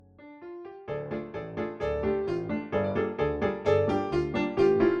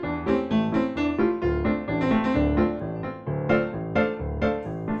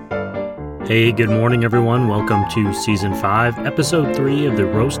Hey, good morning, everyone. Welcome to Season 5, Episode 3 of the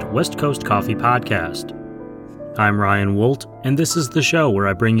Roast West Coast Coffee Podcast. I'm Ryan Wolt, and this is the show where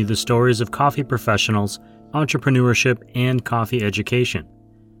I bring you the stories of coffee professionals, entrepreneurship, and coffee education.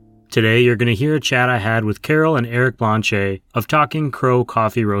 Today, you're going to hear a chat I had with Carol and Eric Blanchett of Talking Crow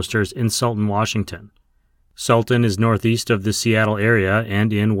Coffee Roasters in Sultan, Washington. Sultan is northeast of the Seattle area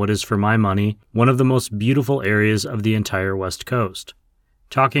and in what is, for my money, one of the most beautiful areas of the entire West Coast.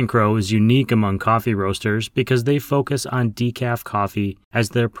 Talking Crow is unique among coffee roasters because they focus on decaf coffee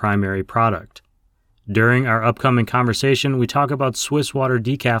as their primary product. During our upcoming conversation, we talk about Swiss Water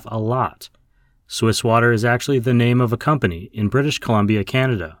Decaf a lot. Swiss Water is actually the name of a company in British Columbia,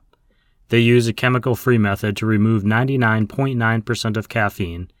 Canada. They use a chemical-free method to remove 99.9% of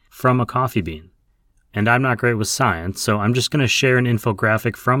caffeine from a coffee bean. And I'm not great with science, so I'm just going to share an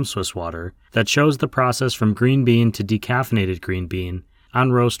infographic from Swiss Water that shows the process from green bean to decaffeinated green bean on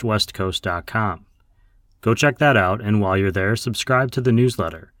roastwestcoast.com. Go check that out, and while you're there, subscribe to the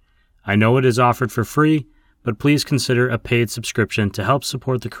newsletter. I know it is offered for free, but please consider a paid subscription to help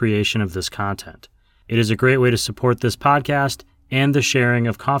support the creation of this content. It is a great way to support this podcast and the sharing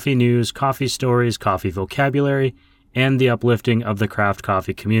of coffee news, coffee stories, coffee vocabulary, and the uplifting of the craft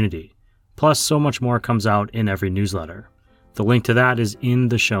coffee community. Plus, so much more comes out in every newsletter. The link to that is in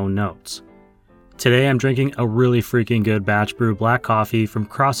the show notes. Today I'm drinking a really freaking good batch brew black coffee from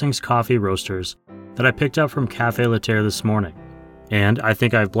Crossings Coffee Roasters that I picked up from Cafe La Terre this morning. And I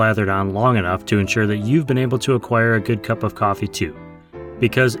think I've blathered on long enough to ensure that you've been able to acquire a good cup of coffee too.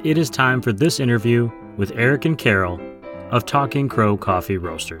 Because it is time for this interview with Eric and Carol of Talking Crow Coffee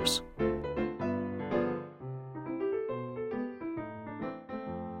Roasters.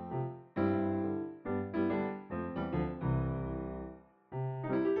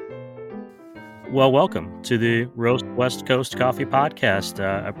 Well, welcome to the Roast West Coast Coffee Podcast.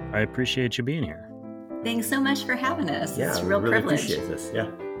 I appreciate you being here. Thanks so much for having us. Yeah, it's a real really privilege. Appreciate this.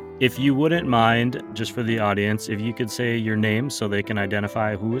 Yeah. If you wouldn't mind, just for the audience, if you could say your name so they can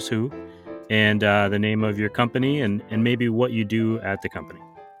identify who is who, and the name of your company, and maybe what you do at the company.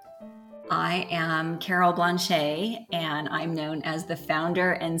 I am Carol Blanchett, and I'm known as the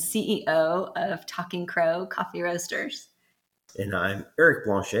founder and CEO of Talking Crow Coffee Roasters. And I'm Eric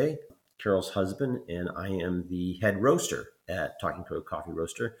Blanchett, Carol's husband, and I am the head roaster at Talking Crow Coffee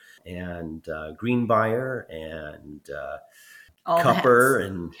Roaster, and green buyer, and All cupper,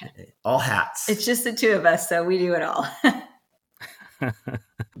 hats. and all hats. It's just the two of us, so we do it all.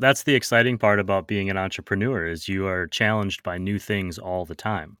 That's the exciting part about being an entrepreneur, is you are challenged by new things all the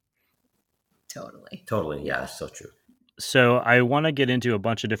time. Totally. Yeah, that's so true. So I want to get into a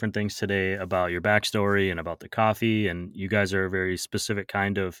bunch of different things today about your backstory and about the coffee, and you guys are a very specific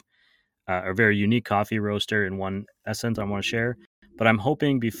kind of a very unique coffee roaster in one essence I want to share. But I'm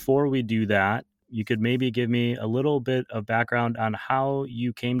hoping before we do that, you could maybe give me a little bit of background on how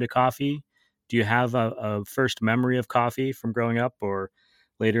you came to coffee. Do you have a first memory of coffee from growing up or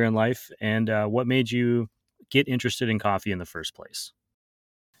later in life? And what made you get interested in coffee in the first place?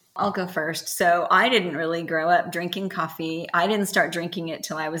 I'll go first. So I didn't really grow up drinking coffee. I didn't start drinking it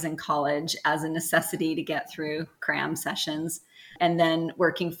till I was in college as a necessity to get through cram sessions. And then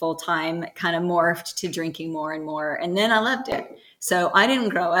working full time kind of morphed to drinking more and more. And then I loved it. So I didn't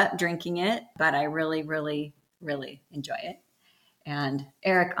grow up drinking it, but I really, really, really enjoy it. And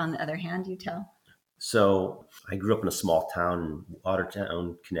Eric, on the other hand, you tell. So I grew up in a small town in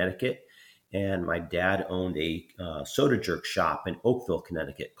Watertown, Connecticut, and my dad owned a soda jerk shop in Oakville,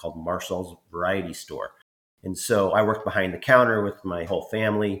 Connecticut called Marcel's Variety Store. And so I worked behind the counter with my whole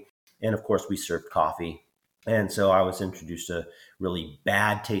family. And of course, we served coffee. And so I was introduced to really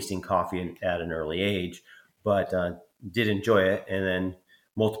bad tasting coffee at an early age, but did enjoy it. And then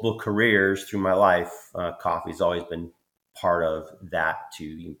multiple careers through my life, coffee's always been part of that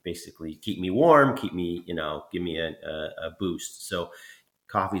to basically keep me warm, keep me, give me a boost. So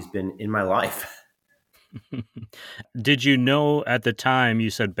coffee's been in my life. Did you know at the time you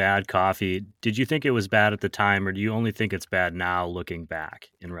said bad coffee? Did you think it was bad at the time, or do you only think it's bad now looking back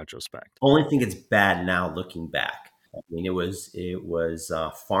in retrospect? Only think it's bad now looking back. I mean, it was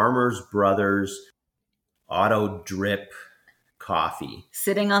Farmer's Brothers auto drip coffee.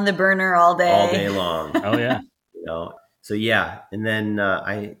 Sitting on the burner all day long. Oh, yeah. So yeah. And then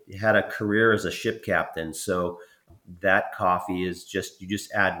I had a career as a ship captain. So that coffee is you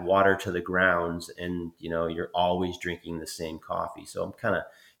just add water to the grounds and, you're always drinking the same coffee. So I'm kind of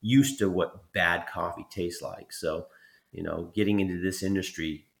used to what bad coffee tastes like. So, getting into this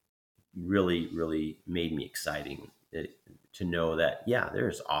industry really, really made me exciting to know that, yeah,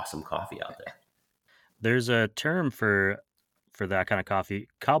 there's awesome coffee out there. There's a term for for that kind of coffee,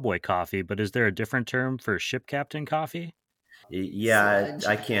 cowboy coffee, but is there a different term for ship captain coffee? Yeah, Sludge.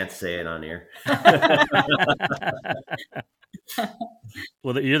 I can't say it on air.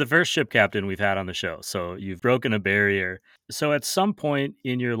 Well, you're the first ship captain we've had on the show, so you've broken a barrier. So at some point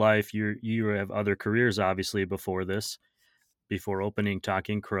in your life, you have other careers, obviously, before this, before opening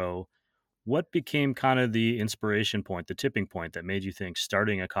Talking Crow. What became kind of the inspiration point, the tipping point that made you think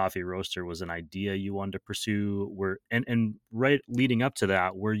starting a coffee roaster was an idea you wanted to pursue? And right leading up to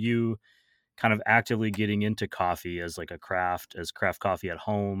that, were you kind of actively getting into coffee as like as craft coffee at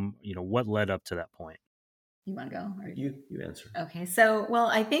home? What led up to that point? You want to go? Or... You answer. Okay. So, well,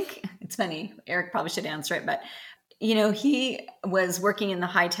 I think it's funny. Eric probably should answer it, but he was working in the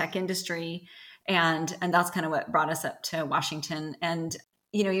high tech industry, and that's kind of what brought us up to Washington. And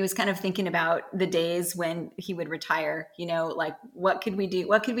he was kind of thinking about the days when he would retire. Like what could we do?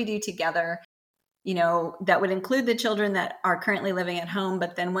 What could we do together? That would include the children that are currently living at home,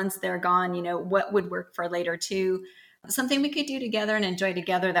 but then once they're gone, what would work for later too? Something we could do together and enjoy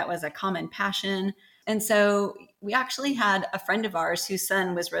together that was a common passion. And so we actually had a friend of ours whose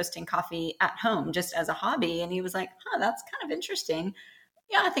son was roasting coffee at home just as a hobby. And he was like, that's kind of interesting.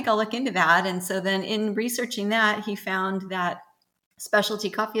 Yeah, I think I'll look into that. And so then in researching that, he found that Specialty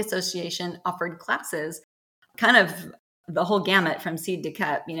Coffee Association offered classes, kind of the whole gamut from seed to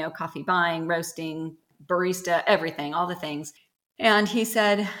cup, coffee buying, roasting, barista, everything, all the things. And he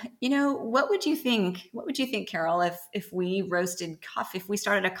said, what would you think? What would you think, Carol, if we roasted coffee, if we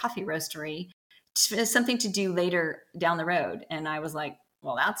started a coffee roastery, something to do later down the road? And I was like,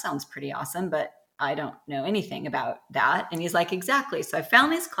 well, that sounds pretty awesome, but I don't know anything about that. And he's like, exactly. So I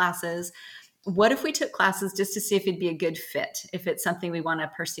found these classes. What if we took classes just to see if it'd be a good fit, if it's something we want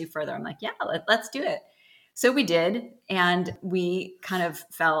to pursue further? I'm like, yeah, let's do it. So we did, and we kind of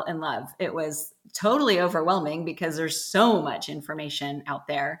fell in love. It was totally overwhelming because there's so much information out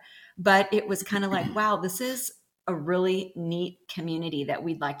there, but it was kind of like, wow, this is a really neat community that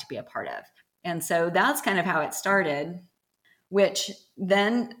we'd like to be a part of. And so that's kind of how it started, which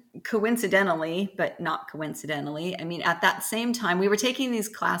then coincidentally, but not coincidentally, at that same time, we were taking these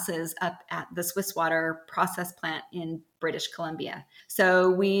classes up at the Swiss Water process plant in British Columbia. So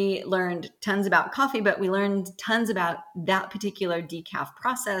we learned tons about coffee, but we learned tons about that particular decaf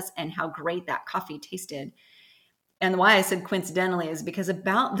process and how great that coffee tasted. And why I said coincidentally is because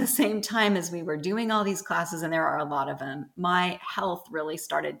about the same time as we were doing all these classes, and there are a lot of them, my health really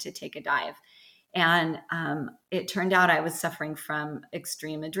started to take a dive. And it turned out I was suffering from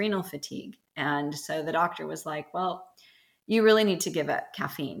extreme adrenal fatigue. And so the doctor was like, well, you really need to give up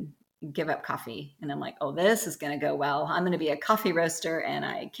caffeine, give up coffee. And I'm like, oh, this is going to go well. I'm going to be a coffee roaster and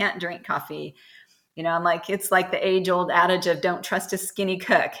I can't drink coffee. I'm like, it's like the age old adage of don't trust a skinny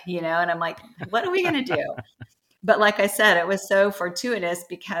cook, and I'm like, what are we going to do? But like I said, it was so fortuitous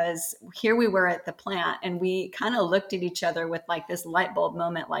because here we were at the plant and we kind of looked at each other with like this light bulb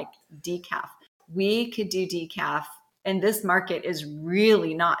moment, like decaf. We could do decaf, and this market is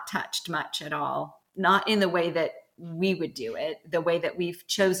really not touched much at all, not in the way that we would do it, the way that we've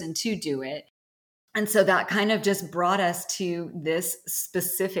chosen to do it. And so that kind of just brought us to this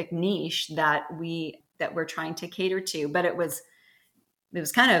specific niche that we're trying to cater to. But it was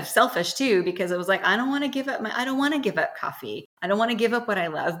kind of selfish too, because it was like, I don't want to give up coffee. I don't want to give up what I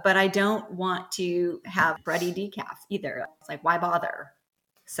love, but I don't want to have bready decaf either. It's like, why bother?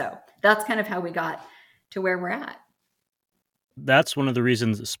 So that's kind of how we got to where we're at. That's one of the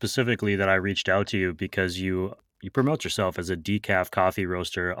reasons specifically that I reached out to you, because you promote yourself as a decaf coffee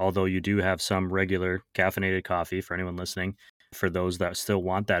roaster, although you do have some regular caffeinated coffee for anyone listening, for those that still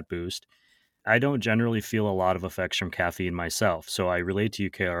want that boost. I don't generally feel a lot of effects from caffeine myself. So I relate to you,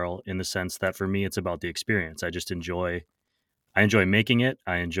 Carol, in the sense that for me, it's about the experience. I enjoy making it.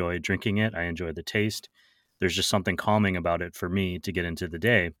 I enjoy drinking it. I enjoy the taste. There's just something calming about it for me to get into the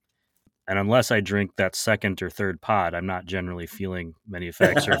day. And unless I drink that second or third pod, I'm not generally feeling many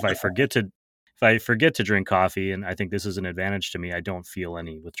effects. Or if I forget to drink coffee, and I think this is an advantage to me, I don't feel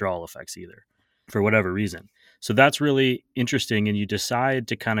any withdrawal effects either, for whatever reason. So that's really interesting. And you decide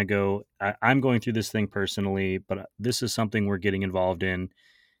to kind of go, I'm going through this thing personally, but this is something we're getting involved in.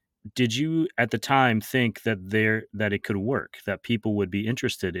 Did you at the time think that it could work, that people would be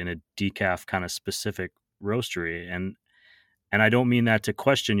interested in a decaf kind of specific roastery? And I don't mean that to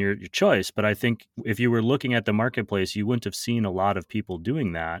question your choice, but I think if you were looking at the marketplace, you wouldn't have seen a lot of people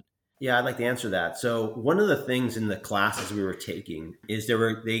doing that. Yeah, I'd like to answer that. So one of the things in the classes we were taking is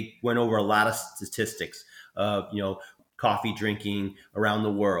they went over a lot of statistics of, coffee drinking around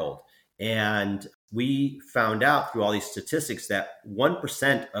the world. And we found out through all these statistics that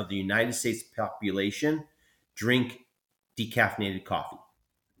 1% of the United States population drink decaffeinated coffee.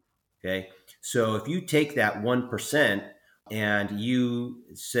 Okay. So if you take that 1% and you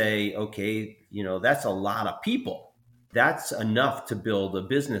say, okay, that's a lot of people. That's enough to build a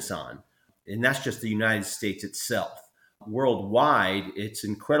business on. And that's just the United States itself. Worldwide, it's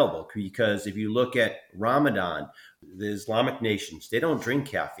incredible because if you look at Ramadan, the Islamic nations, they don't drink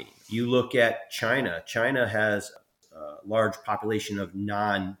caffeine. You look at China, China has a large population of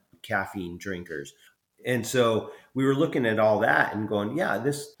non-caffeine drinkers. And so we were looking at all that and going, yeah,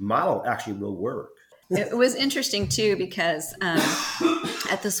 this model actually will work. It was interesting too, because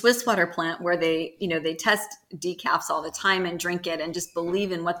at the Swiss water plant where they test decafs all the time and drink it and just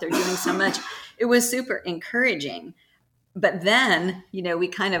believe in what they're doing so much, it was super encouraging. But then, we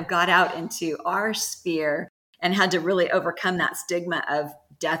kind of got out into our sphere and had to really overcome that stigma of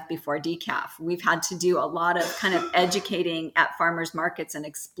death before decaf. We've had to do a lot of kind of educating at farmers markets and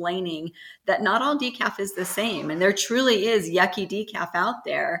explaining that not all decaf is the same. And there truly is yucky decaf out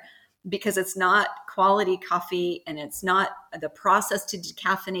there because it's not quality coffee and it's not the process to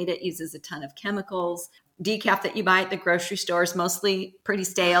decaffeinate it uses a ton of chemicals. Decaf that you buy at the grocery store is mostly pretty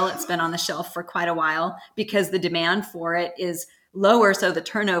stale. It's been on the shelf for quite a while because the demand for it is lower. So the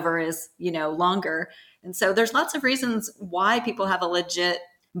turnover is, longer. And so there's lots of reasons why people have a legit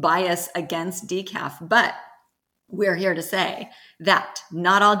bias against decaf, but we're here to say that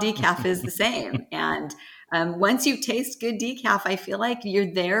not all decaf is the same. And once you taste good decaf, I feel like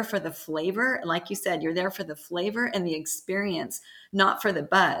you're there for the flavor. Like you said, you're there for the flavor and the experience, not for the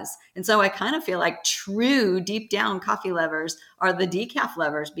buzz. And so I kind of feel like true deep down coffee lovers are the decaf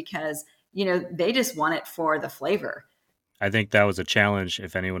lovers because, they just want it for the flavor. I think that was a challenge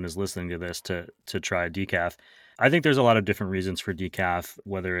if anyone is listening to this to try decaf. I think there's a lot of different reasons for decaf,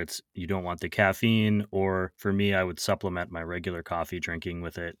 whether it's you don't want the caffeine, or for me, I would supplement my regular coffee drinking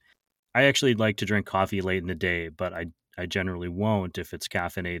with it. I actually like to drink coffee late in the day, but I generally won't if it's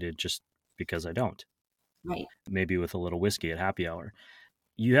caffeinated just because I don't. Right. Maybe with a little whiskey at happy hour.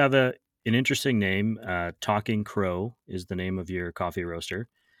 You have an interesting name. Talking Crow is the name of your coffee roaster.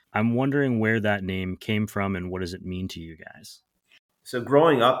 I'm wondering where that name came from and what does it mean to you guys? So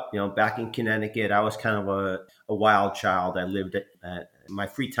growing up, back in Connecticut, I was kind of a wild child. I lived at my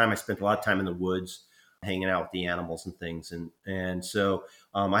free time. I spent a lot of time in the woods, hanging out with the animals and things. And so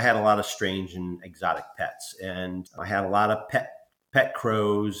I had a lot of strange and exotic pets. And I had a lot of pet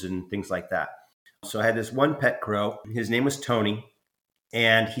crows and things like that. So I had this one pet crow. His name was Tony.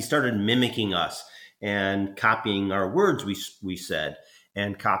 And he started mimicking us and copying our words we said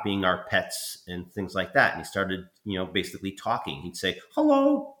and copying our pets and things like that. And he started, basically talking. He'd say,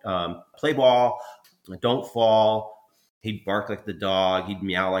 hello, play ball, don't fall. He'd bark like the dog. He'd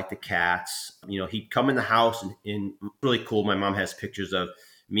meow like the cats. He'd come in the house and really cool. My mom has pictures of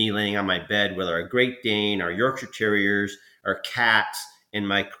me laying on my bed with our Great Dane, our Yorkshire Terriers, our cats, and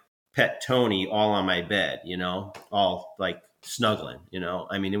my pet Tony all on my bed, all like snuggling,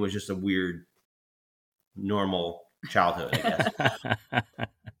 I mean, it was just a weird, normal childhood, I guess.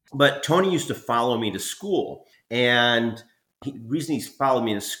 But Tony used to follow me to school. And the reason he followed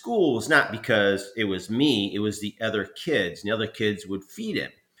me to school was not because it was me, it was the other kids. And the other kids would feed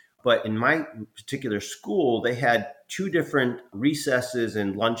him. But in my particular school, they had two different recesses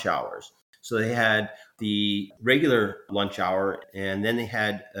and lunch hours. So they had the regular lunch hour, and then they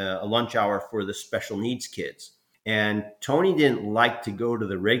had a lunch hour for the special needs kids. And Tony didn't like to go to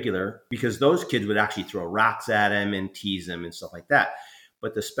the regular because those kids would actually throw rocks at him and tease him and stuff like that.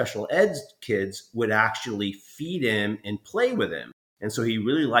 But the special ed kids would actually feed him and play with him. And so he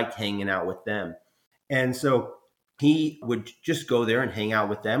really liked hanging out with them. And so he would just go there and hang out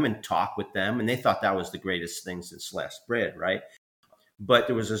with them and talk with them. And they thought that was the greatest thing since sliced bread, right? But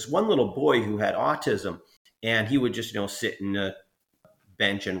there was this one little boy who had autism, and he would just, sit in a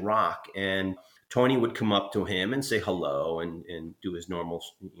bench and rock. And Tony would come up to him and say hello and do his normal,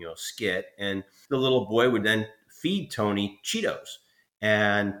 skit. And the little boy would then feed Tony Cheetos.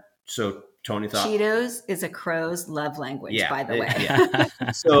 And so Tony thought... Cheetos is a crow's love language, by the way.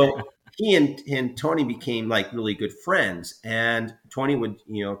 Yeah. So he and Tony became like really good friends. And Tony would,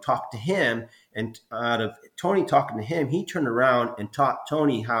 talk to him. And out of Tony talking to him, he turned around and taught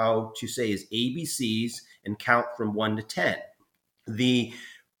Tony how to say his ABCs and count from 1 to 10. The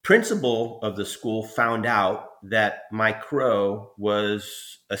principal of the school found out that my crow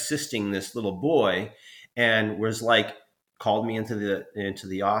was assisting this little boy and was like, called me into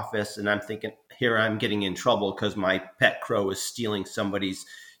the office. And I'm thinking, here I'm getting in trouble because my pet crow is stealing somebody's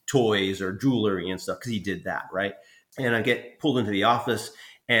toys or jewelry and stuff, because he did that, right? And I get pulled into the office,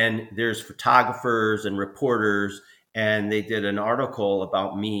 and there's photographers and reporters, and they did an article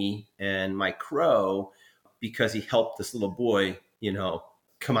about me and my crow because he helped this little boy,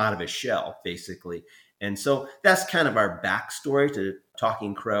 come out of his shell, basically. And so that's kind of our backstory to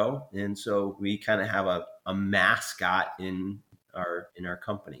Talking Crow. And so we kind of have a mascot in our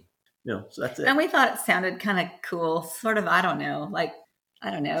company. So that's it. And we thought it sounded kind of cool, sort of,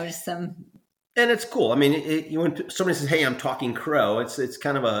 just some. And it's cool. I mean, when somebody says, "Hey, I'm Talking Crow," it's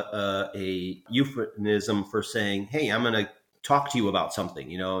kind of a euphemism for saying, "Hey, I'm going to talk to you about something."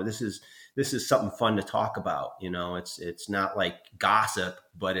 This is something fun to talk about. It's not like gossip,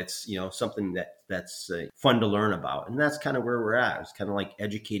 but it's something that's fun to learn about, and that's kind of where we're at. It's kind of like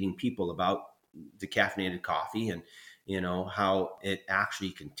educating people about decaffeinated coffee and how it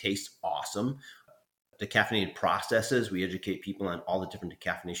actually can taste awesome. The caffeinated processes, we educate people on all the different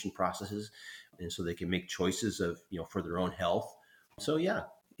decaffeination processes, and so they can make choices of for their own health. So yeah,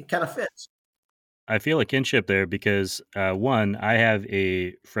 it kind of fits. I feel a kinship there because one, I have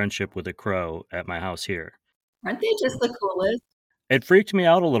a friendship with a crow at my house here. Aren't they just the coolest? It freaked me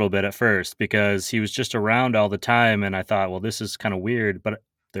out a little bit at first because he was just around all the time, and I thought, well, this is kind of weird, but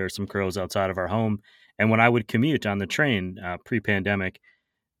there are some crows outside of our home. And when I would commute on the train pre-pandemic,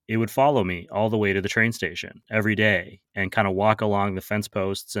 it would follow me all the way to the train station every day and kind of walk along the fence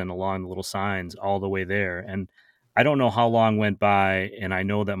posts and along the little signs all the way there. And I don't know how long went by, and I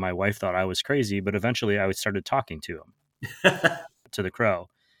know that my wife thought I was crazy, but eventually I started talking to him, to the crow.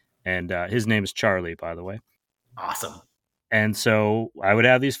 And his name is Charlie, by the way. Awesome. And so I would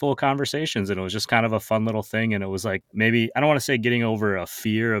have these full conversations, and it was just kind of a fun little thing. And it was like, maybe, I don't want to say getting over a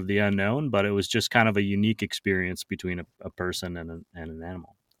fear of the unknown, but it was just kind of a unique experience between a person and an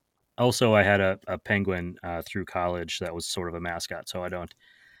animal. Also, I had a penguin through college that was sort of a mascot. So I don't,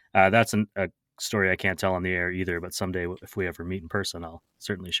 that's a story I can't tell on the air either, but someday if we ever meet in person, I'll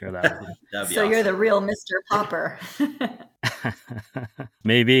certainly share that with you. That'd be So awesome. You're the real Mr. Popper.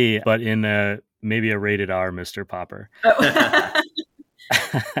 Maybe, but in maybe a rated R Mr. Popper. Oh.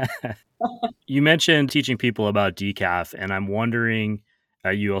 You mentioned teaching people about decaf, and I'm wondering,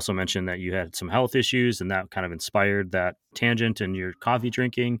 you also mentioned that you had some health issues, and that kind of inspired that tangent in your coffee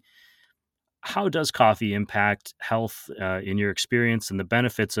drinking. How does coffee impact health in your experience and the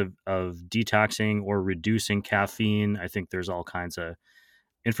benefits of detoxing or reducing caffeine? I think there's all kinds of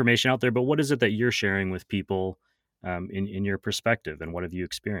information out there, but what is it that you're sharing with people in your perspective, and what have you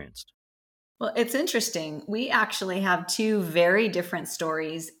experienced? Well, it's interesting. We actually have two very different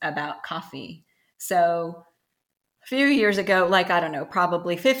stories about coffee. So a few years ago,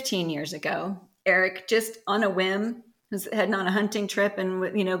 probably 15 years ago, Eric just on a whim was heading on a hunting trip and,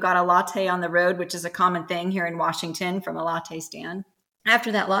 got a latte on the road, which is a common thing here in Washington from a latte stand.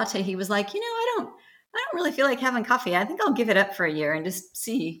 After that latte, he was like, I don't really feel like having coffee. I think I'll give it up for a year and just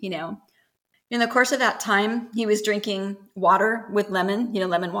see, In the course of that time, he was drinking water with lemon,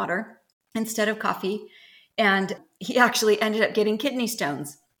 lemon water instead of coffee. And he actually ended up getting kidney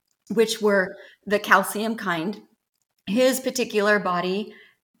stones, which were the calcium kind. His particular body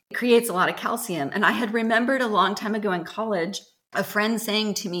creates a lot of calcium. And I had remembered a long time ago in college, a friend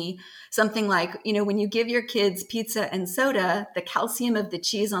saying to me something like, when you give your kids pizza and soda, the calcium of the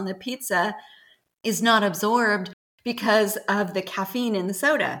cheese on the pizza is not absorbed because of the caffeine in the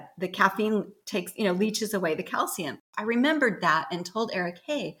soda. The caffeine leaches away the calcium. I remembered that and told Eric,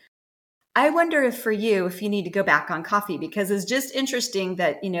 hey, I wonder if for you, if you need to go back on coffee, because it's just interesting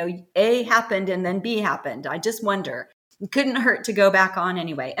that, A happened and then B happened. I just wonder. It couldn't hurt to go back on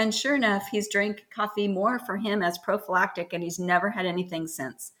anyway. And sure enough, he's drank coffee more for him as prophylactic, and he's never had anything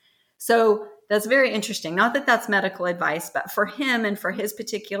since. So that's very interesting. Not that that's medical advice, but for him and for his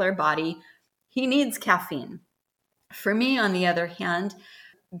particular body, he needs caffeine. For me, on the other hand,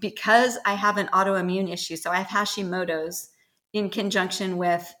 because I have an autoimmune issue, so I have Hashimoto's in conjunction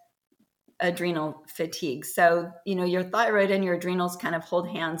with adrenal fatigue. So, your thyroid and your adrenals kind of hold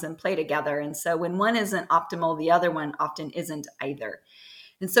hands and play together. And so when one isn't optimal, the other one often isn't either.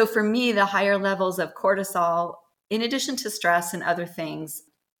 And so for me, the higher levels of cortisol, in addition to stress and other things,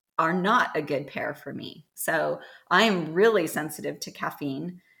 are not a good pair for me. So I'm really sensitive to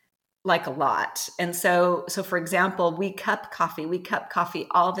caffeine, like a lot. And so for example, we cup coffee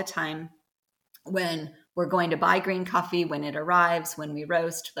all the time when we're going to buy green coffee, when it arrives, when we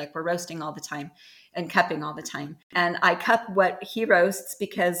roast, like we're roasting all the time and cupping all the time. And I cup what he roasts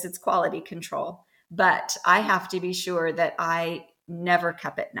because it's quality control. But I have to be sure that I never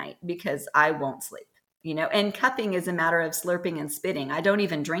cup at night because I won't sleep, and cupping is a matter of slurping and spitting. I don't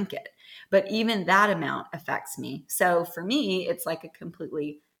even drink it, but even that amount affects me. So for me, it's like a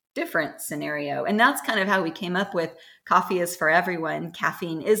completely different scenario. And that's kind of how we came up with coffee is for everyone,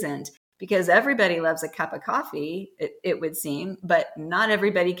 caffeine isn't. Because everybody loves a cup of coffee, it would seem, but not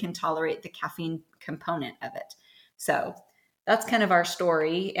everybody can tolerate the caffeine component of it. So that's kind of our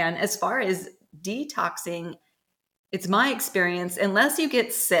story. And as far as detoxing, it's my experience, unless you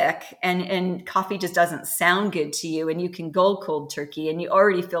get sick and coffee just doesn't sound good to you and you can go cold turkey and you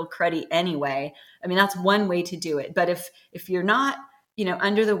already feel cruddy anyway. I mean, that's one way to do it. But if you're not,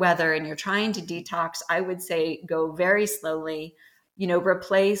 under the weather and you're trying to detox, I would say go very slowly,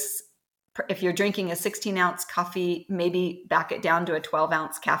 replace, if you're drinking a 16-ounce coffee, maybe back it down to a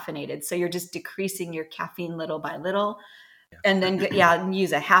 12-ounce caffeinated. So you're just decreasing your caffeine little by little. And then,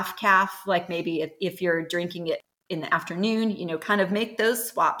 use a half calf, like maybe if you're drinking it in the afternoon, kind of make those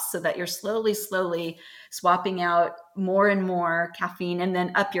swaps so that you're slowly swapping out more and more caffeine, and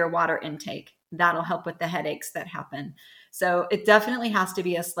then up your water intake. That'll help with the headaches that happen. So it definitely has to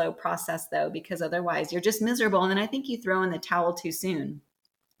be a slow process though, because otherwise you're just miserable. And then I think you throw in the towel too soon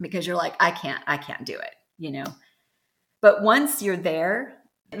because you're like, I can't do it, But once you're there,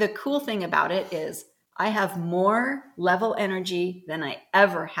 the cool thing about it is I have more level energy than I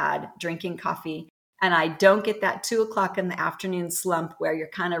ever had drinking coffee. And I don't get that 2:00 in the afternoon slump where you're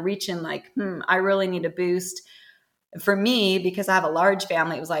kind of reaching like, I really need a boost. For me, because I have a large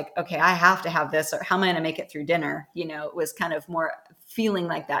family, it was like, okay, I have to have this, or how am I going to make it through dinner? It was kind of more feeling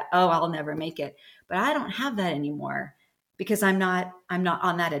like that. Oh, I'll never make it. But I don't have that anymore because I'm not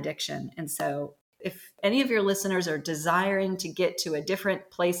on that addiction. And so if any of your listeners are desiring to get to a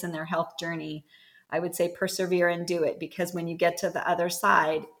different place in their health journey, I would say persevere and do it, because when you get to the other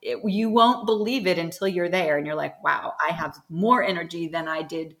side, you won't believe it until you're there and you're like, wow, I have more energy than I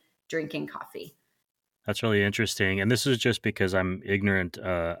did drinking coffee. That's really interesting. And this is just because I'm ignorant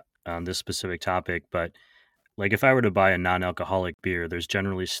on this specific topic, but like if I were to buy a non-alcoholic beer, there's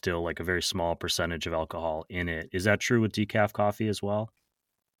generally still like a very small percentage of alcohol in it. Is that true with decaf coffee as well?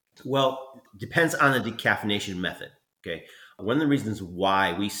 Well, depends on the decaffeination method. Okay. One of the reasons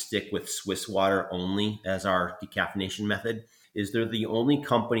why we stick with Swiss water only as our decaffeination method is they're the only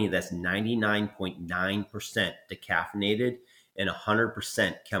company that's 99.9% decaffeinated and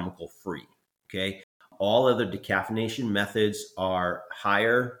 100% chemical free. Okay. All other decaffeination methods are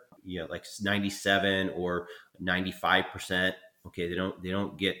higher, like 97 or 95%. Okay. They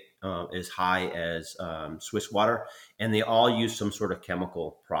don't get as high as Swiss water, and they all use some sort of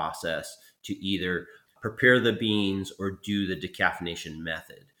chemical process to either prepare the beans or do the decaffeination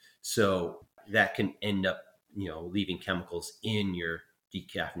method. So that can end up, leaving chemicals in your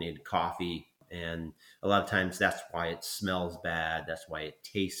decaffeinated coffee. And a lot of times that's why it smells bad. That's why it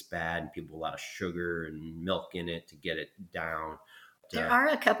tastes bad. And people put a lot of sugar and milk in it to get it down. There are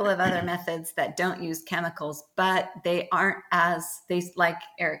a couple of other methods that don't use chemicals, but they aren't like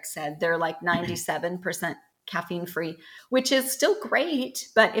Eric said, they're like 97% caffeine free, which is still great.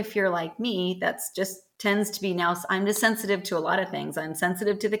 But if you're like me, that's just tends to be now, I'm just sensitive to a lot of things. I'm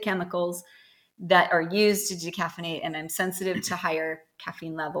sensitive to the chemicals that are used to decaffeinate, and I'm sensitive to higher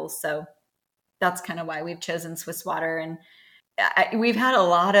caffeine levels. So that's kind of why we've chosen Swiss water. And we've had a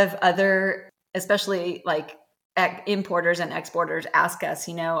lot of other, especially like importers and exporters, ask us,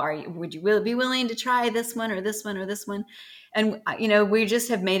 would you be willing to try this one or this one or this one? And, we just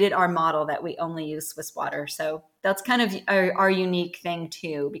have made it our model that we only use Swiss water. So that's kind of our unique thing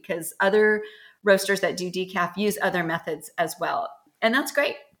too, because other roasters that do decaf use other methods as well. And that's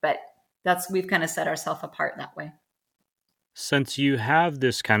great, but we've kind of set ourselves apart that way. Since you have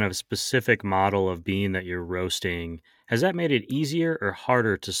this kind of specific model of bean that you're roasting, has that made it easier or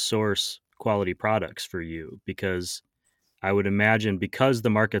harder to source quality products for you? Because I would imagine, because the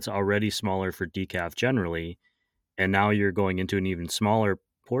market's already smaller for decaf generally, and now you're going into an even smaller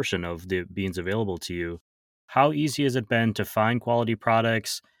portion of the beans available to you, how easy has it been to find quality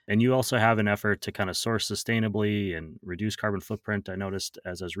products? And you also have an effort to kind of source sustainably and reduce carbon footprint, I noticed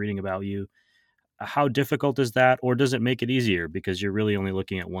as I was reading about you. How difficult is that? Or does it make it easier because you're really only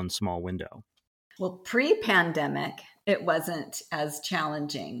looking at one small window? Well, pre-pandemic, it wasn't as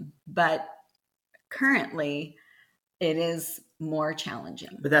challenging, but currently it is more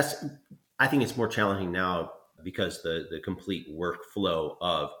challenging. But I think it's more challenging now because the complete workflow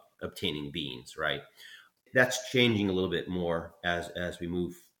of obtaining beans, right? That's changing a little bit more as we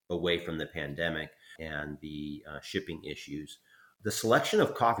move away from the pandemic and the shipping issues. The selection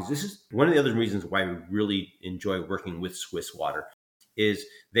of coffees, this is one of the other reasons why we really enjoy working with Swiss water, is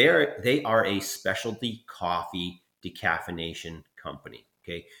they are a specialty coffee decaffeination company.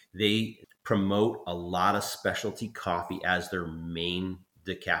 Okay. They promote a lot of specialty coffee as their main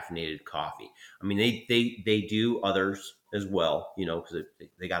decaffeinated coffee. I mean, they do others as well, because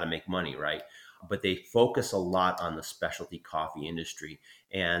they got to make money, right? But they focus a lot on the specialty coffee industry,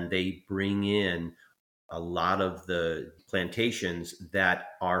 and they bring in a lot of the plantations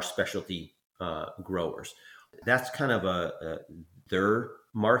that are specialty growers. That's kind of their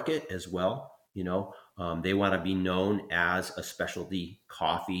market as well. They want to be known as a specialty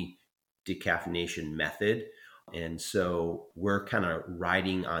coffee decaffeination method. And so we're kind of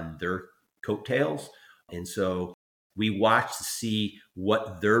riding on their coattails. And so we watch to see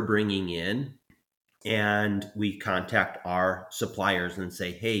what they're bringing in, and we contact our suppliers and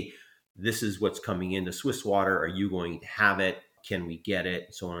say, hey, this is what's coming into Swiss Water. Are you going to have it? Can we get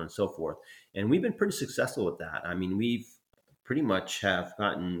it? So on and so forth. And we've been pretty successful with that. I mean, we've pretty much have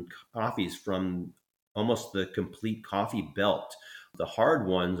gotten coffees from almost the complete coffee belt. The hard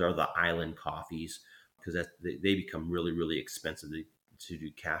ones are the island coffees, because they become really, really expensive to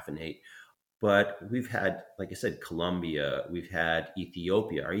decaffeinate. But we've had, like I said, Colombia, we've had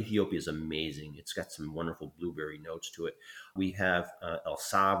Ethiopia. Our Ethiopia is amazing. It's got some wonderful blueberry notes to it. We have El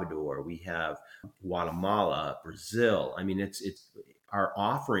Salvador, we have Guatemala, Brazil. I mean, it's our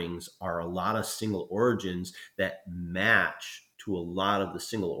offerings are a lot of single origins that match to a lot of the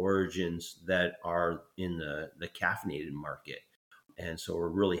single origins that are in the caffeinated market. And so we're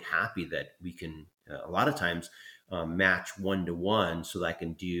really happy that we can, a lot of times, match 1-to-1, so that I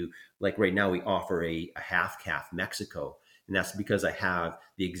can do, like right now we offer a half calf Mexico, and that's because I have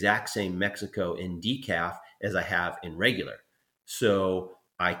the exact same Mexico in decaf as I have in regular. So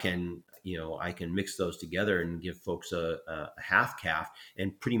I can mix those together and give folks a half calf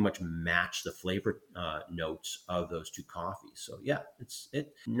and pretty much match the flavor notes of those two coffees. So yeah, it's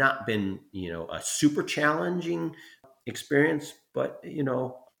not been a super challenging experience, but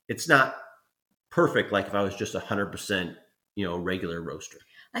it's not perfect like if I was just 100% regular roaster.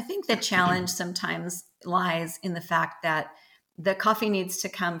 I think the challenge sometimes lies in the fact that the coffee needs to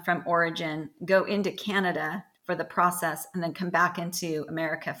come from origin, go into Canada for the process, and then come back into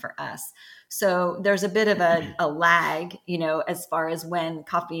America for us. So there's a bit of a lag, as far as when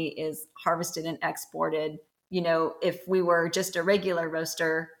coffee is harvested and exported. If we were just a regular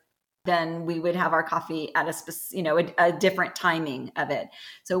roaster, then we would have our coffee at a different timing of it.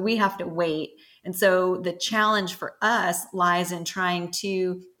 So we have to wait. And so the challenge for us lies in trying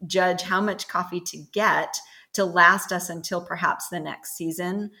to judge how much coffee to get to last us until perhaps the next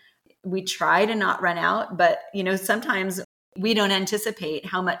season. We try to not run out, but sometimes we don't anticipate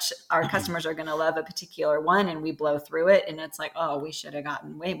how much our customers are going to love a particular one, and we blow through it. And it's like, oh, we should have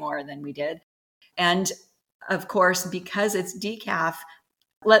gotten way more than we did. And of course, because it's decaf,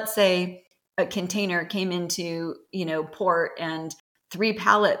 let's say a container came into, port and 3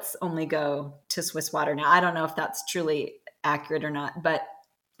 pallets only go to Swiss Water. Now, I don't know if that's truly accurate or not, but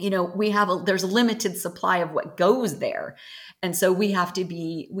there's a limited supply of what goes there. And so we have to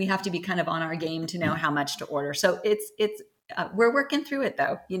be kind of on our game to know how much to order. So we're working through it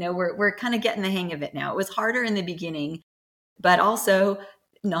though. We're kind of getting the hang of it now. It was harder in the beginning, but also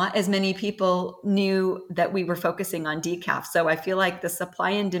not as many people knew that we were focusing on decaf. So I feel like the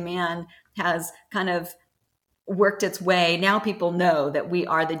supply and demand has kind of worked its way. Now people know that we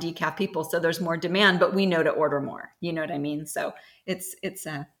are the decaf people. So there's more demand, but we know to order more. You know what I mean? So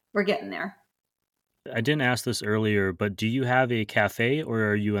we're getting there. I didn't ask this earlier, but do you have a cafe or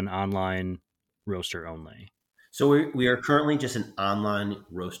are you an online roaster only? So we are currently just an online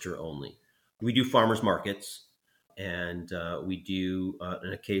roaster only. We do farmers markets, and we do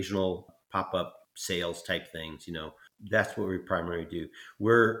an occasional pop-up sales type things. That's what we primarily do.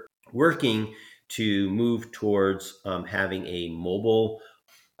 We're working to move towards having a mobile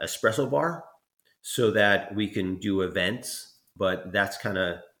espresso bar so that we can do events, but that's kind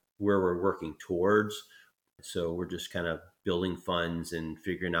of where we're working towards. So we're just kind of building funds and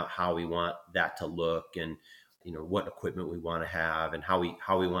figuring out how we want that to look, and what equipment we want to have, and how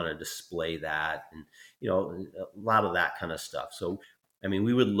we want to display that, and a lot of that kind of stuff. So I mean,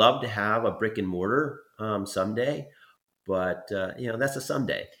 we would love to have a brick and mortar someday, but that's a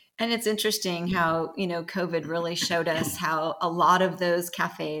someday. And it's interesting how COVID really showed us how a lot of those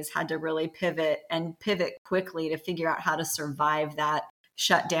cafes had to really pivot quickly to figure out how to survive that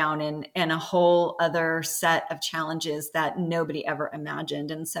shutdown and a whole other set of challenges that nobody ever imagined.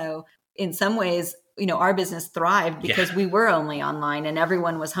 And so in some ways, our business thrived because we were only online and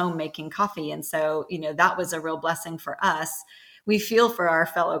everyone was home making coffee. And so, that was a real blessing for us. We feel for our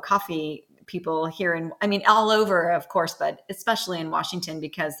fellow coffee people here all over, of course, but especially in Washington,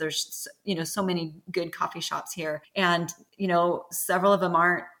 because there's, so many good coffee shops here, and, several of them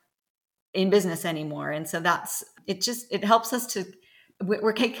aren't in business anymore. And so it helps us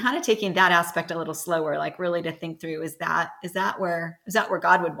we're kind of taking that aspect a little slower, like really to think through, is that where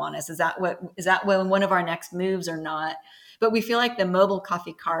God would want us? Is that one of our next moves or not? But we feel like the mobile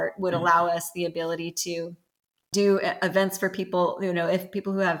coffee cart would allow us the ability to do events for people, if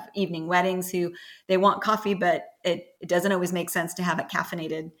people who have evening weddings who they want coffee, but it doesn't always make sense to have it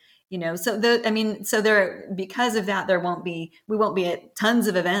caffeinated, because of that, we won't be at tons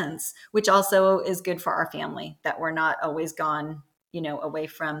of events, which also is good for our family, that we're not always gone, away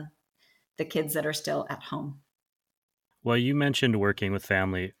from the kids that are still at home. Well, you mentioned working with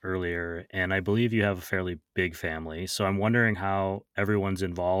family earlier, and I believe you have a fairly big family. So I'm wondering how everyone's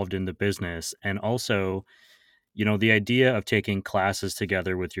involved in the business. And also, the idea of taking classes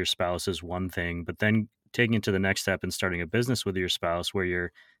together with your spouse is one thing, but then taking it to the next step and starting a business with your spouse where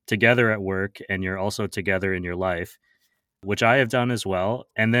you're together at work and you're also together in your life, which I have done as well.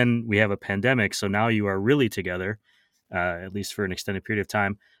 And then we have a pandemic. So now you are really together, at least for an extended period of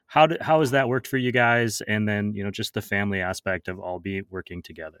time. How has that worked for you guys? And then, just the family aspect of all be working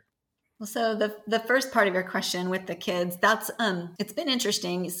together. Well, so the first part of your question with the kids, that's it's been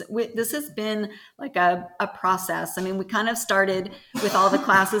interesting. This has been like a process. I mean, we kind of started with all the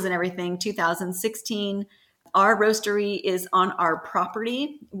classes and everything 2016. Our roastery is on our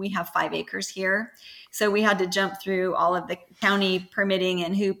property. We have 5 acres here. So we had to jump through all of the county permitting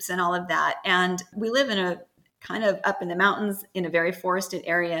and hoops and all of that. And we live in a kind of up in the mountains in a very forested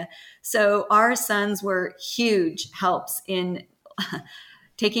area. So our sons were huge helps in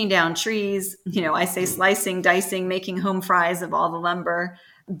taking down trees. I say slicing, dicing, making home fries of all the lumber,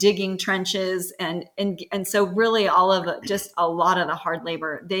 digging trenches. And so really all of it, just a lot of the hard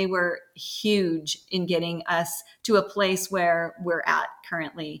labor, they were huge in getting us to a place where we're at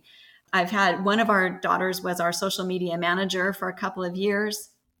currently. I've had one of our daughters was our social media manager for a couple of years,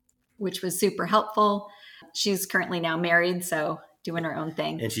 which was super helpful. She's currently now married, so doing her own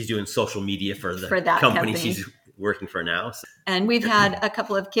thing. And she's doing social media for that company she's working for now. So. And we've had a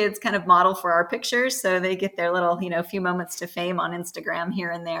couple of kids kind of model for our pictures, so they get their little, few moments to fame on Instagram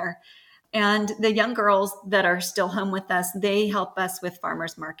here and there. And the young girls that are still home with us, they help us with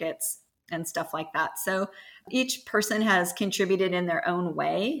farmers markets and stuff like that. So each person has contributed in their own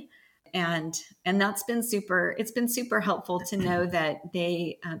way. And that's been it's been super helpful to know that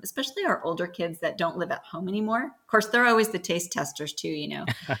they, especially our older kids that don't live at home anymore. Of course, they're always the taste testers too, they don't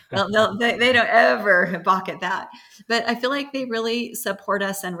ever balk at that. But I feel like they really support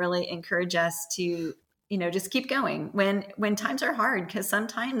us and really encourage us to, just keep going when times are hard, because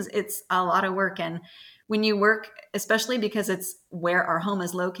sometimes it's a lot of work. And when you work, especially because it's where our home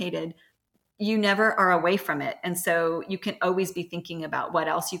is located, you never are away from it. And so you can always be thinking about what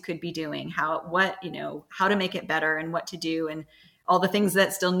else you could be doing, how to make it better and what to do and all the things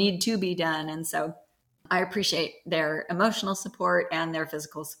that still need to be done. And so I appreciate their emotional support and their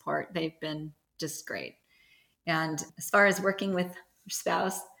physical support. They've been just great. And as far as working with your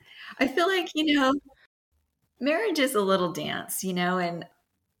spouse, I feel like, marriage is a little dance, and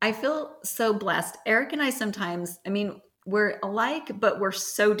I feel so blessed. Eric and I sometimes, we're alike, but we're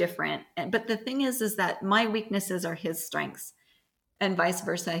so different. But the thing is that my weaknesses are his strengths and vice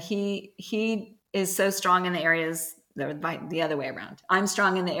versa. He is so strong in the areas the other way around. I'm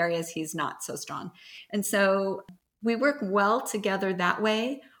strong in the areas he's not so strong. And so we work well together that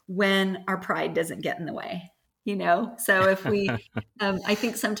way when our pride doesn't get in the way, So if we, I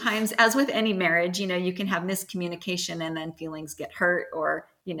think sometimes, as with any marriage, you can have miscommunication and then feelings get hurt, or,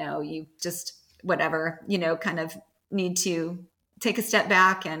 you just whatever, kind of need to take a step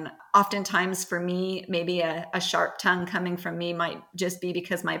back. And oftentimes for me, maybe a sharp tongue coming from me might just be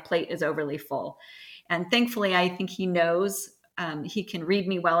because my plate is overly full. And thankfully, I think he knows, he can read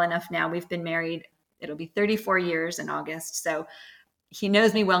me well enough now. We've been married, it'll be 34 years in August. So he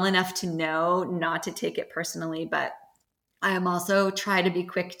knows me well enough to know not to take it personally, but I am also try to be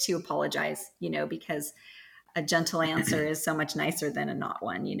quick to apologize, because a gentle answer is so much nicer than a not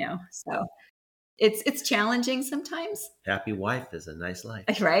one, so it's challenging sometimes. Happy wife is a nice life.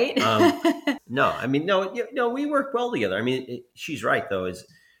 Right. No, we work well together. She's right though, is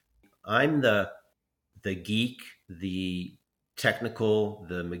I'm the geek, the technical,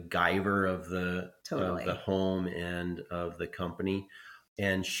 the MacGyver of the home and of the company.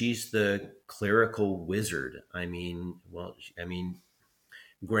 And she's the clerical wizard.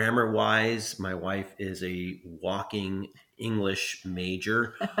 Grammar wise, my wife is a walking English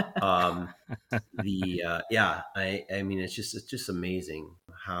major. It's just amazing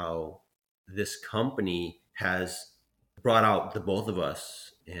how this company has brought out the both of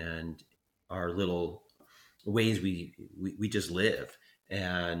us and our little ways we just live.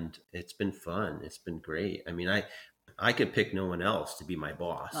 And it's been fun. It's been great. I could pick no one else to be my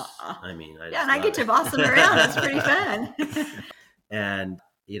boss. I get to boss them around. It's pretty fun. And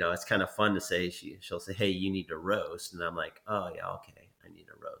it's kind of fun to say, she'll say, hey, you need to roast. And I'm like, oh yeah, okay, I need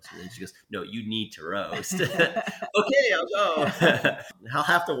to roast. And then she goes, no, you need to roast. Okay, I'll go. I'll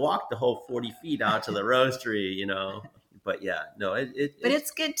have to walk the whole 40 feet out to the roastery, But yeah, no, but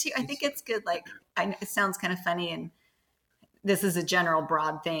it's good too. I think it's good. Like, it sounds kind of funny, and this is a general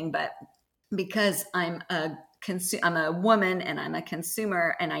broad thing, but because I'm a woman and I'm a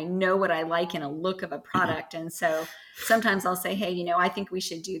consumer and I know what I like in a look of a product. And so sometimes I'll say, hey, I think we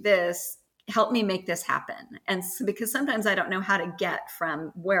should do this. Help me make this happen. And so, because sometimes I don't know how to get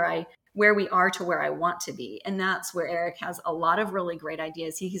from where we are to where I want to be. And that's where Eric has a lot of really great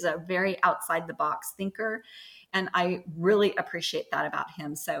ideas. He's a very outside the box thinker. And I really appreciate that about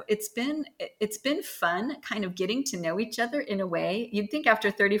him. So it's been fun kind of getting to know each other in a way. You'd think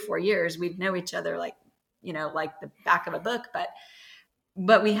after 34 years, we'd know each other like the back of a book,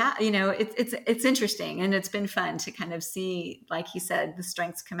 but we have, it's interesting, and it's been fun to kind of see, like he said, the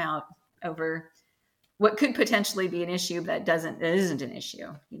strengths come out over what could potentially be an issue, but isn't an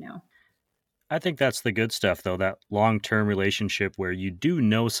issue. I think that's the good stuff, though, that long-term relationship where you do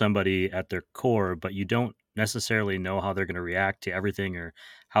know somebody at their core, but you don't necessarily know how they're going to react to everything or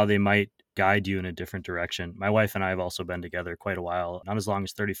how they might guide you in a different direction. My wife and I have also been together quite a while, not as long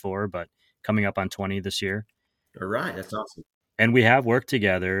as 34, but coming up on 20 this year. All right. That's awesome. And we have worked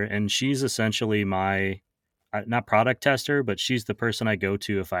together, and she's essentially my, not product tester, but she's the person I go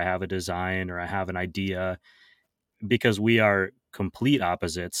to if I have a design or I have an idea, because we are complete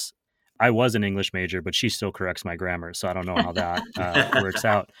opposites. I was an English major, but she still corrects my grammar. So I don't know how that works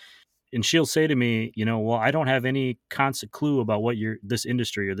out. And she'll say to me, well, I don't have any clue about what this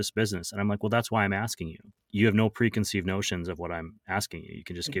industry or this business. And I'm like, well, that's why I'm asking you. You have no preconceived notions of what I'm asking you. You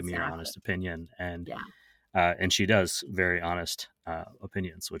can just give me your honest opinion. And and she does very honest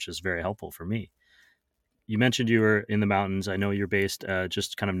opinions, which is very helpful for me. You mentioned you were in the mountains. I know you're based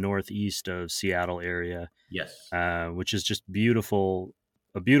just kind of northeast of Seattle area. Yes. Which is just beautiful.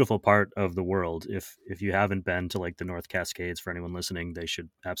 A beautiful part of the world. If you haven't been to like the North Cascades, for anyone listening, they should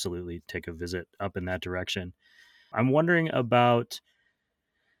absolutely take a visit up in that direction. I'm wondering about,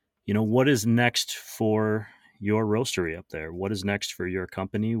 what is next for your roastery up there? What is next for your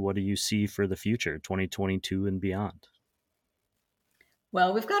company? What do you see for the future, 2022 and beyond?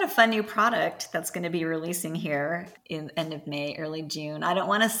 Well, we've got a fun new product that's going to be releasing here in end of May, early June. I don't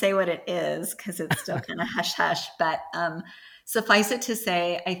want to say what it is because it's still kind of hush hush, but suffice it to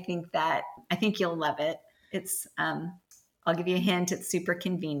say, I think you'll love it. It's I'll give you a hint. It's super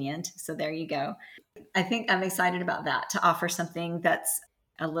convenient. So there you go. I think I'm excited about that, to offer something that's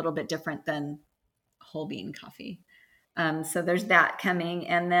a little bit different than whole bean coffee. So there's that coming.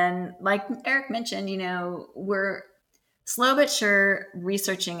 And then, like Eric mentioned, we're slow but sure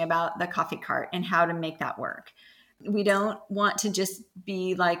researching about the coffee cart and how to make that work. We don't want to just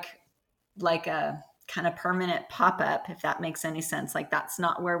be like a kind of permanent pop-up, if that makes any sense. Like, that's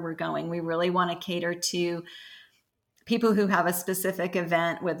not where we're going. We really want to cater to people who have a specific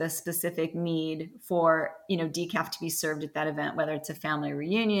event with a specific need for, decaf to be served at that event, whether it's a family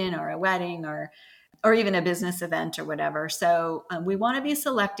reunion or a wedding or even a business event or whatever. So we want to be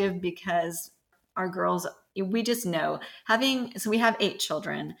selective because our girls, we just know so we have 8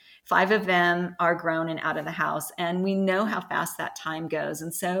 children, 5 of them are grown and out of the house, and we know how fast that time goes.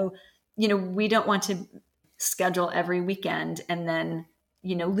 And so, we don't want to schedule every weekend and then,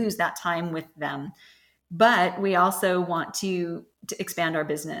 lose that time with them. But we also want to expand our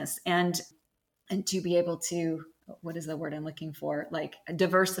business and to be able to, what is the word I'm looking for? Like,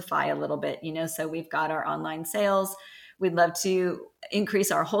 diversify a little bit, so we've got our online sales. We'd love to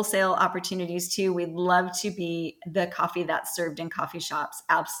increase our wholesale opportunities too. We'd love to be the coffee that's served in coffee shops.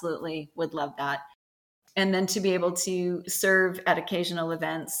 Absolutely would love that. And then to be able to serve at occasional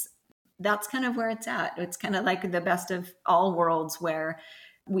events, that's kind of where it's at. It's kind of like the best of all worlds, where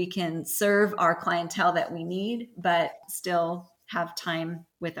we can serve our clientele that we need, but still have time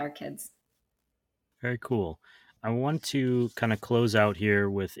with our kids. Very cool. I want to kind of close out here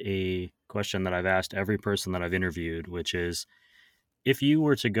with a question that I've asked every person that I've interviewed, which is, if you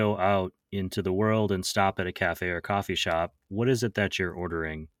were to go out into the world and stop at a cafe or coffee shop, what is it that you're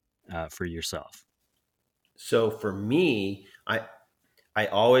ordering for yourself? So for me, I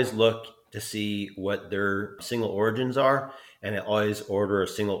always look to see what their single origins are, and I always order a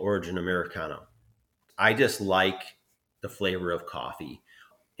single origin Americano. I just like the flavor of coffee.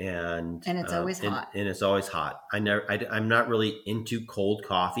 And it's always hot. And it's always hot. I'm not really into cold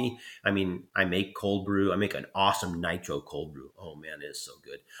coffee. I mean, I make cold brew. I make an awesome nitro cold brew. Oh man, it is so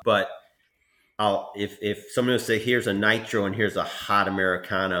good. But if someone would say, here's a nitro and here's a hot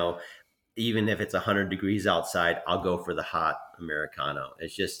Americano, even if it's 100 degrees outside, I'll go for the hot Americano.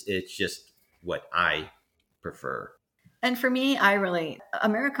 It's just what I prefer. And for me,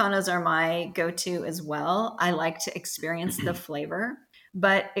 Americanos are my go-to as well. I like to experience the flavor,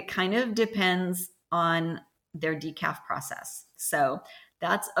 but it kind of depends on their decaf process. So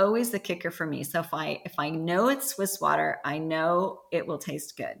that's always the kicker for me. So if I know it's Swiss water, I know it will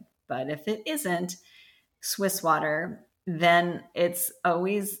taste good. But if it isn't Swiss water, then it's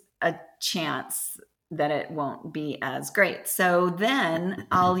always a chance that it won't be as great. So then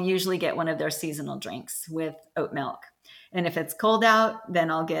I'll usually get one of their seasonal drinks with oat milk. And if it's cold out,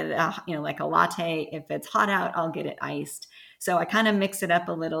 then I'll get like a latte. If it's hot out, I'll get it iced. So I kind of mix it up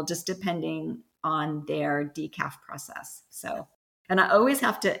a little, just depending on their decaf process. So, and I always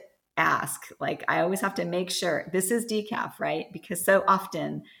have to ask, I always have to make sure this is decaf, right? Because so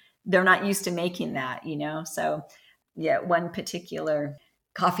often they're not used to making that, So yeah, one particular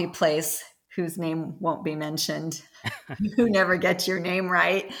coffee place whose name won't be mentioned, who never gets your name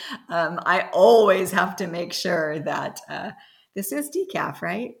right. I always have to make sure that this is decaf,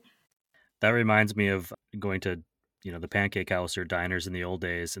 right? That reminds me of going to, the Pancake House or diners in the old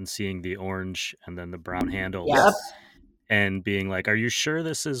days and seeing the orange and then the brown handles. Yep. And being like, are you sure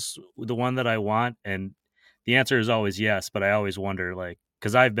this is the one that I want? And the answer is always yes, but I always wonder,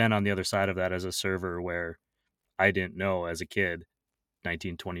 because I've been on the other side of that as a server where I didn't know as a kid,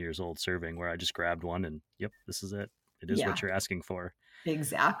 19, 20 years old serving, where I just grabbed one and yep, this is it. It is what you're asking for.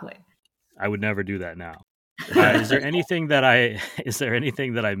 Exactly. I would never do that now. Is there anything that I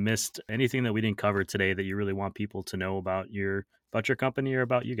missed, anything that we didn't cover today that you really want people to know about your company or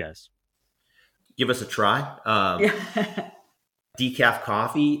about you guys? Give us a try. Decaf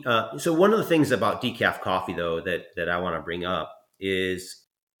coffee. So one of the things about decaf coffee, though, that I want to bring up is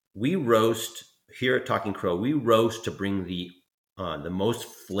we roast here at Talking Crow. We roast to bring the most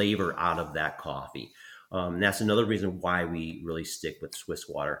flavor out of that coffee. That's another reason why we really stick with Swiss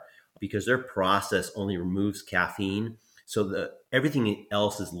water, because their process only removes caffeine, so everything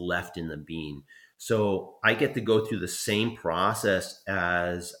else is left in the bean. So I get to go through the same process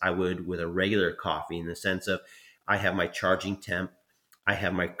as I would with a regular coffee, in the sense of I have my charging temp, I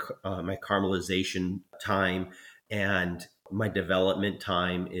have my caramelization time, and my development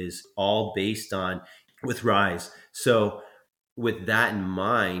time is all based on with Rise. So with that in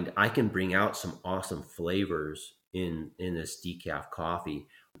mind, I can bring out some awesome flavors in this decaf coffee.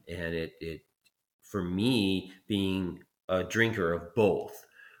 And it for me, being a drinker of both,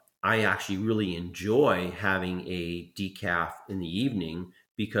 I actually really enjoy having a decaf in the evening,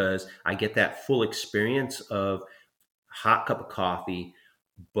 because I get that full experience of hot cup of coffee,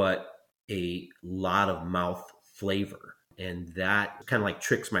 but a lot of mouth flavor. And that kind of like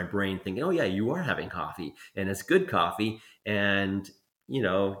tricks my brain thinking, oh yeah, you are having coffee and it's good coffee. And,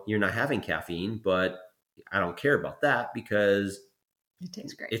 you're not having caffeine, but I don't care about that because it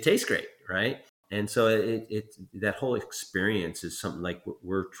tastes great. It tastes great, right? And so it that whole experience is something like what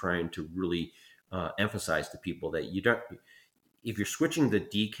we're trying to really emphasize to people, that you don't, if you're switching the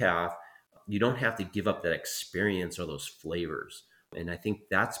decaf, you don't have to give up that experience or those flavors. And I think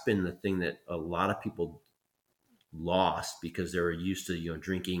that's been the thing that a lot of people lost, because they were used to,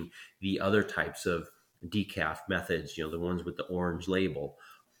 drinking the other types of decaf methods, the ones with the orange label,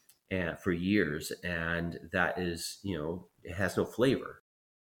 and for years. And that is, it has no flavor.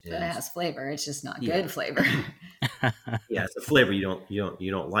 It has flavor. It's just not good flavor. Yeah, it's a flavor you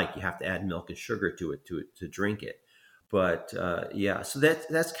don't like. You have to add milk and sugar to it to drink it. But so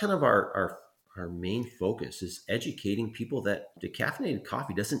that's kind of our main focus, is educating people that decaffeinated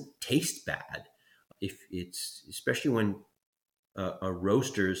coffee doesn't taste bad. If it's, especially when a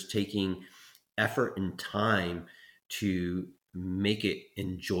roaster's taking effort and time to make it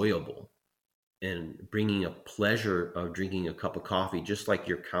enjoyable and bringing a pleasure of drinking a cup of coffee, just like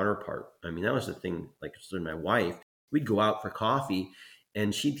your counterpart. I mean, that was the thing, like my wife, we'd go out for coffee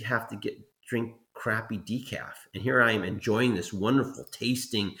and she'd have to drink crappy decaf. And here I am enjoying this wonderful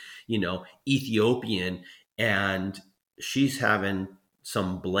tasting, Ethiopian, and she's having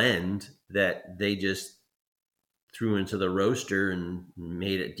some blend that they just threw into the roaster and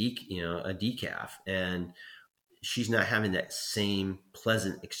made it a decaf. And she's not having that same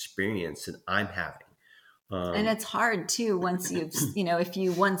pleasant experience that I'm having. And it's hard too, once you've, if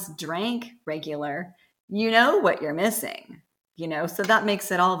you once drank regular, what you're missing, so that makes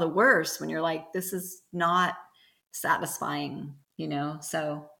it all the worse when you're like, this is not satisfying,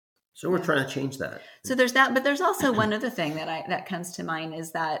 So we're trying to change that. So there's that, but there's also one other thing that comes to mind,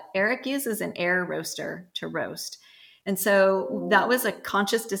 is that Eric uses an air roaster to roast. And so that was a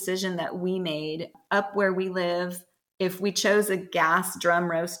conscious decision that we made up where we live. If we chose a gas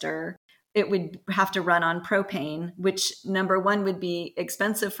drum roaster, it would have to run on propane, which number one would be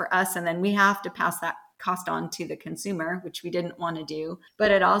expensive for us. And then we have to pass that cost on to the consumer, which we didn't want to do.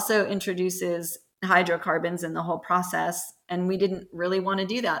 But it also introduces hydrocarbons in the whole process, and we didn't really want to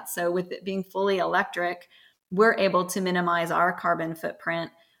do that. So with it being fully electric, we're able to minimize our carbon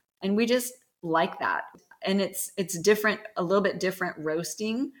footprint, and we just like that. And it's different, a little bit different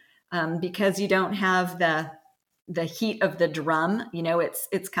roasting, because you don't have the heat of the drum.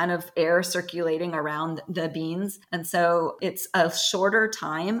 It's kind of air circulating around the beans. And so it's a shorter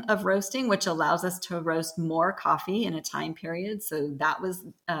time of roasting, which allows us to roast more coffee in a time period. So that was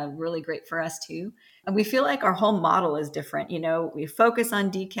really great for us too. And we feel like our whole model is different. We focus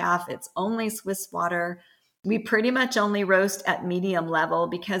on decaf. It's only Swiss water. We pretty much only roast at medium level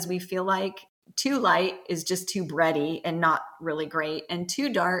because we feel like too light is just too bready and not really great. And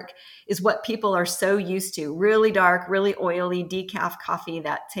too dark is what people are so used to. Really dark, really oily decaf coffee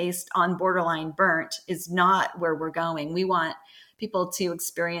that tastes on borderline burnt is not where we're going. We want people to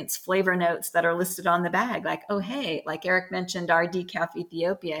experience flavor notes that are listed on the bag. Like, oh, hey, like Eric mentioned, our decaf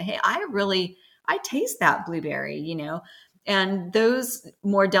Ethiopia. Hey, I taste that blueberry, and those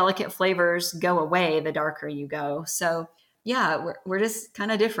more delicate flavors go away the darker you go. So yeah, we're just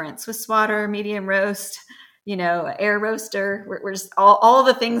kind of different. Swiss water, medium roast, air roaster. We're just all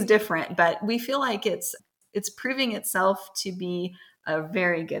the things different, but we feel like it's proving itself to be a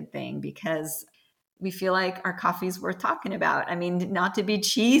very good thing because we feel like our coffee's worth talking about. I mean, not to be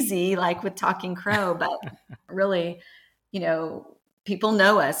cheesy like with Talking Crow, but really, people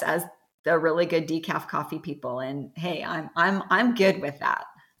know us as the really good decaf coffee people, and hey, I'm good with that.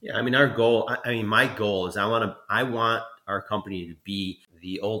 Yeah, I mean, my goal is I want our company to be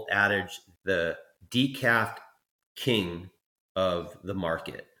the old adage, the decaf king of the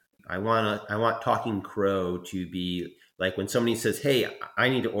market. I want Talking Crow to be like when somebody says, "Hey, I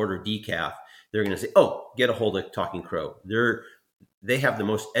need to order decaf," they're going to say, "Oh, get a hold of Talking Crow." They have the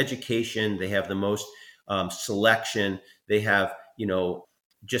most education, they have the most selection, they have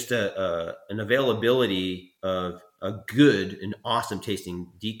just an availability of a good and awesome tasting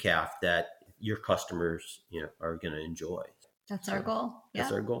decaf that your customers, are going to enjoy. That's our goal. Yeah.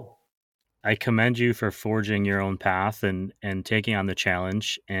 That's our goal. I commend you for forging your own path and taking on the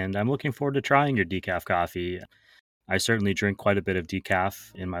challenge. And I'm looking forward to trying your decaf coffee. I certainly drink quite a bit of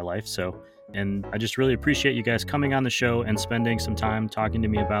decaf in my life. And I just really appreciate you guys coming on the show and spending some time talking to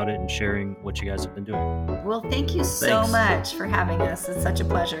me about it and sharing what you guys have been doing. Well, thank you so much for having us. It's such a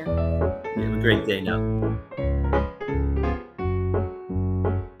pleasure. You have a great day now.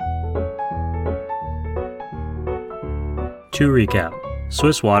 To recap,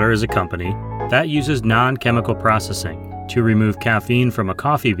 Swiss Water is a company that uses non-chemical processing to remove caffeine from a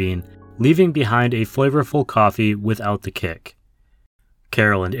coffee bean, leaving behind a flavorful coffee without the kick.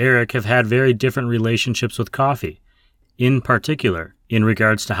 Carol and Eric have had very different relationships with coffee, in particular in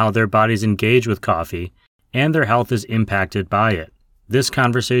regards to how their bodies engage with coffee and their health is impacted by it. This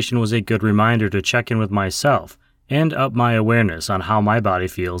conversation was a good reminder to check in with myself and up my awareness on how my body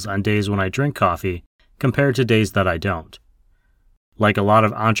feels on days when I drink coffee compared to days that I don't. Like a lot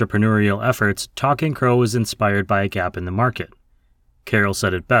of entrepreneurial efforts, Talking Crow was inspired by a gap in the market. Carol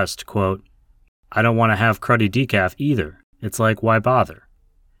said it best, quote, "I don't want to have cruddy decaf either. It's like, why bother?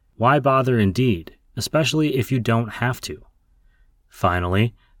 Why bother indeed, especially if you don't have to."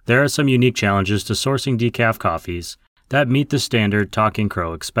 Finally, there are some unique challenges to sourcing decaf coffees that meet the standard Talking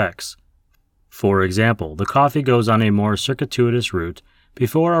Crow expects. For example, the coffee goes on a more circuitous route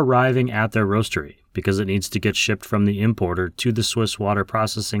before arriving at their roastery because it needs to get shipped from the importer to the Swiss Water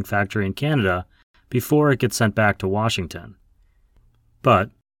processing factory in Canada before it gets sent back to Washington.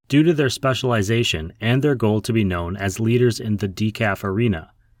 But, due to their specialization and their goal to be known as leaders in the decaf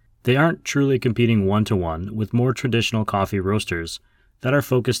arena, they aren't truly competing one-to-one with more traditional coffee roasters that are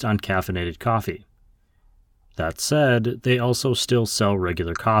focused on caffeinated coffee. That said, they also still sell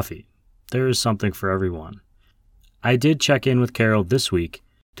regular coffee. There is something for everyone. I did check in with Carol this week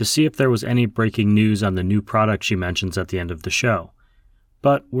to see if there was any breaking news on the new product she mentions at the end of the show,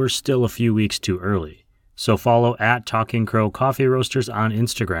 but we're still a few weeks too early, so follow at Talking Crow Coffee Roasters on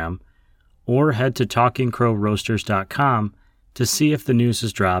Instagram or head to talkingcrowroasters.com to see if the news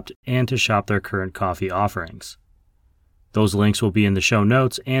has dropped and to shop their current coffee offerings. Those links will be in the show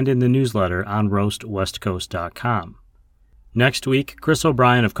notes and in the newsletter on roastwestcoast.com. Next week, Chris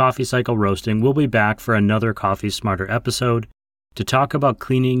O'Brien of Coffee Cycle Roasting will be back for another Coffee Smarter episode to talk about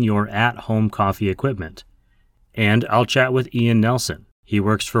cleaning your at-home coffee equipment. And I'll chat with Ian Nelson. He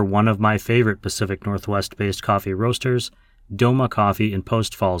works for one of my favorite Pacific Northwest-based coffee roasters, Doma Coffee in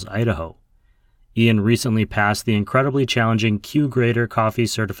Post Falls, Idaho. Ian recently passed the incredibly challenging Q-Grader coffee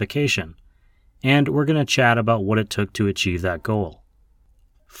certification, and we're going to chat about what it took to achieve that goal.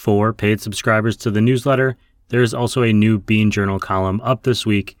 For paid subscribers to the newsletter, there is also a new Bean Journal column up this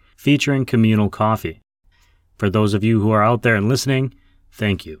week featuring communal coffee. For those of you who are out there and listening,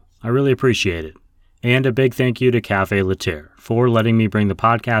 thank you. I really appreciate it. And a big thank you to Cafe Laterre for letting me bring the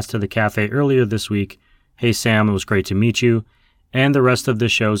podcast to the cafe earlier this week. Hey Sam, it was great to meet you. And the rest of the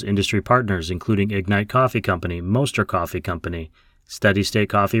show's industry partners, including Ignite Coffee Company, Moster Coffee Company, Steady State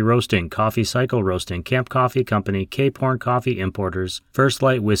Coffee Roasting, Coffee Cycle Roasting, Camp Coffee Company, Cape Horn Coffee Importers, First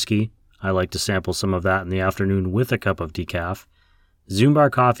Light Whiskey, I like to sample some of that in the afternoon with a cup of decaf, Zumbar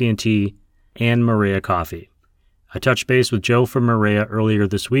Coffee and Tea, and Maria Coffee. I touched base with Joe from Maria earlier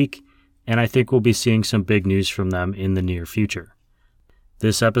this week, and I think we'll be seeing some big news from them in the near future.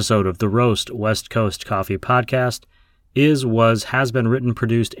 This episode of the Roast West Coast Coffee Podcast has been written,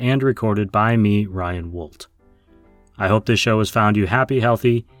 produced, and recorded by me, Ryan Wolt. I hope this show has found you happy,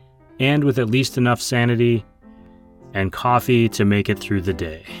 healthy, and with at least enough sanity and coffee to make it through the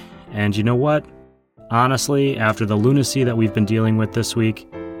day. And you know what? Honestly, after the lunacy that we've been dealing with this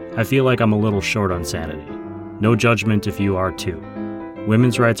week, I feel like I'm a little short on sanity. No judgment if you are too.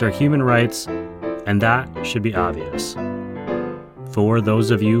 Women's rights are human rights, and that should be obvious. For those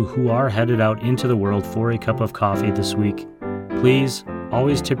of you who are headed out into the world for a cup of coffee this week, please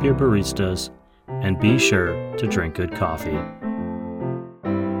always tip your baristas and be sure to drink good coffee.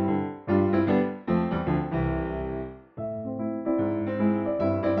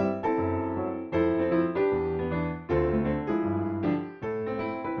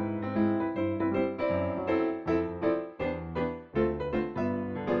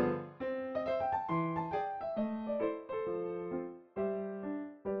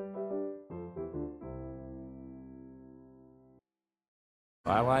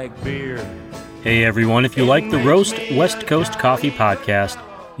 I like beer. Hey everyone, if you like the Roast West Coast Coffee Podcast,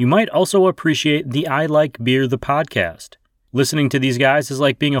 you might also appreciate the I Like Beer the Podcast. Listening to these guys is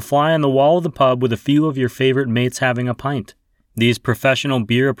like being a fly on the wall of the pub with a few of your favorite mates having a pint. These professional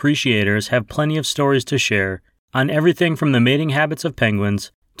beer appreciators have plenty of stories to share on everything from the mating habits of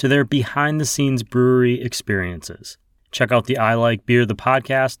penguins to their behind-the-scenes brewery experiences. Check out the I Like Beer the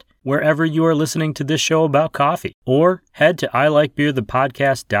Podcast wherever you are listening to this show about coffee, or head to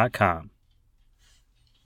ilikebeerthepodcast.com.